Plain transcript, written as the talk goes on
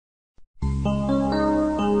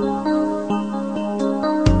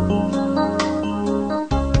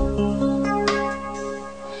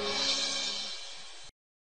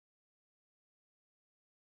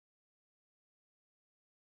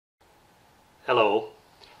Hello,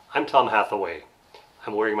 I'm Tom Hathaway.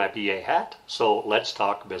 I'm wearing my BA hat, so let's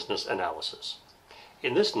talk business analysis.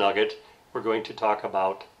 In this nugget, we're going to talk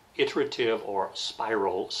about iterative or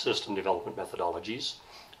spiral system development methodologies,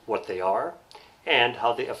 what they are, and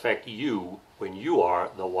how they affect you when you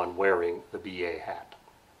are the one wearing the BA hat.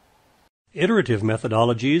 Iterative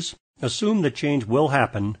methodologies assume that change will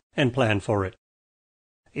happen and plan for it.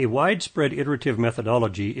 A widespread iterative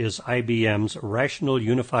methodology is IBM's Rational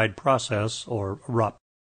Unified Process, or RUP.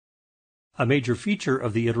 A major feature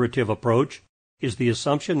of the iterative approach is the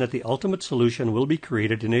assumption that the ultimate solution will be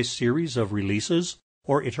created in a series of releases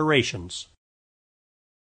or iterations.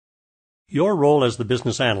 Your role as the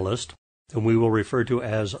business analyst, whom we will refer to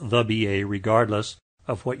as the BA regardless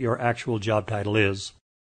of what your actual job title is,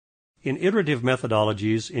 in iterative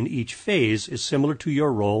methodologies in each phase is similar to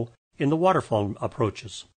your role in the waterfall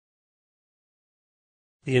approaches.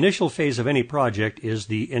 The initial phase of any project is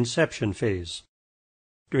the inception phase.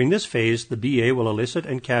 During this phase, the BA will elicit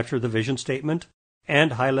and capture the vision statement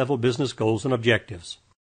and high-level business goals and objectives.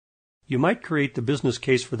 You might create the business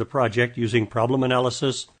case for the project using problem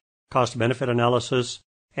analysis, cost-benefit analysis,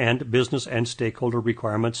 and business and stakeholder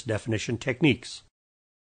requirements definition techniques.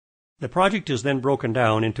 The project is then broken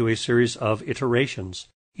down into a series of iterations,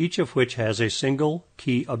 each of which has a single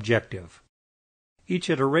key objective. Each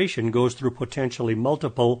iteration goes through potentially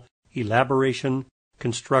multiple elaboration,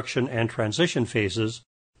 construction, and transition phases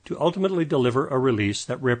to ultimately deliver a release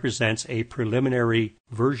that represents a preliminary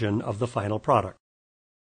version of the final product.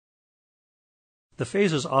 The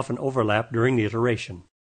phases often overlap during the iteration.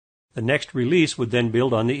 The next release would then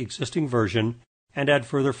build on the existing version and add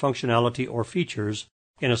further functionality or features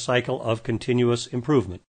in a cycle of continuous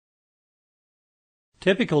improvement.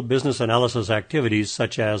 Typical business analysis activities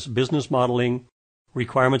such as business modeling,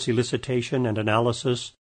 requirements elicitation and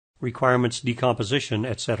analysis, requirements decomposition,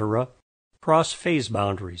 etc., cross phase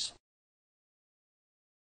boundaries.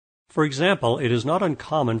 For example, it is not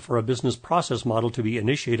uncommon for a business process model to be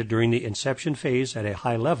initiated during the inception phase at a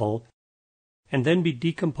high level and then be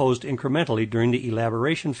decomposed incrementally during the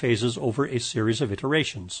elaboration phases over a series of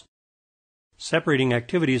iterations. Separating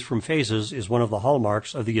activities from phases is one of the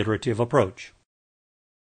hallmarks of the iterative approach.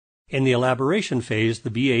 In the elaboration phase, the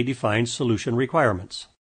BA defines solution requirements.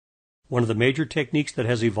 One of the major techniques that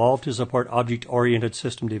has evolved to support object-oriented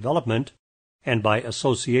system development, and by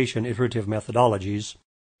association iterative methodologies,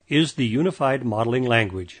 is the Unified Modeling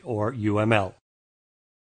Language, or UML.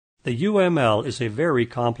 The UML is a very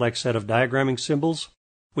complex set of diagramming symbols,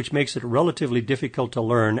 which makes it relatively difficult to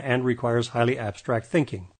learn and requires highly abstract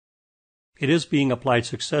thinking. It is being applied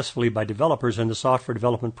successfully by developers in the software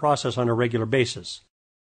development process on a regular basis,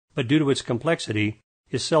 but due to its complexity,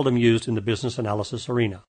 is seldom used in the business analysis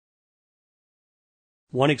arena.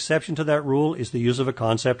 One exception to that rule is the use of a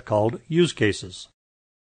concept called use cases.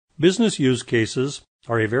 Business use cases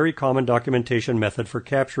are a very common documentation method for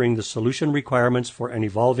capturing the solution requirements for an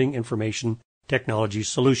evolving information technology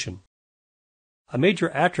solution. A major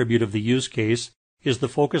attribute of the use case is the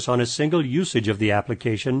focus on a single usage of the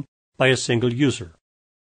application by a single user.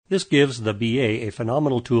 This gives the BA a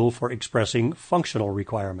phenomenal tool for expressing functional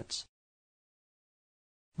requirements.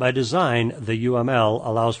 By design, the UML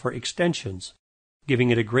allows for extensions, giving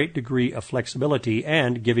it a great degree of flexibility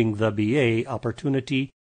and giving the BA opportunity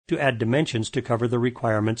to add dimensions to cover the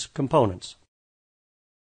requirements components.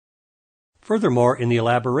 Furthermore, in the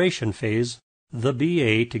elaboration phase, the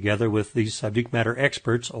BA, together with the subject matter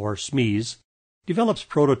experts, or SMEs, develops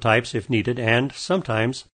prototypes if needed and,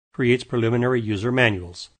 sometimes, creates preliminary user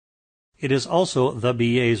manuals. It is also the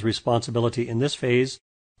BA's responsibility in this phase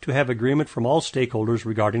to have agreement from all stakeholders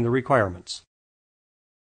regarding the requirements.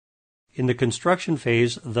 In the construction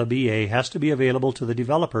phase, the BA has to be available to the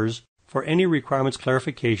developers for any requirements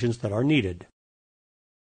clarifications that are needed.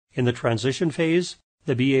 In the transition phase,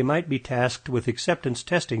 the BA might be tasked with acceptance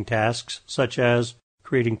testing tasks such as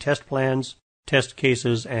creating test plans, test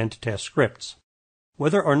cases, and test scripts.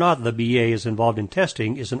 Whether or not the BA is involved in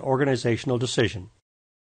testing is an organizational decision.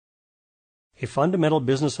 A fundamental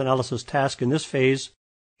business analysis task in this phase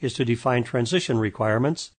is to define transition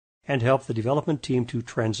requirements and help the development team to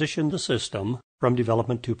transition the system from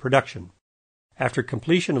development to production. After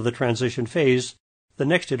completion of the transition phase, the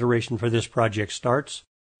next iteration for this project starts,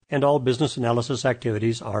 and all business analysis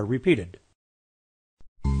activities are repeated.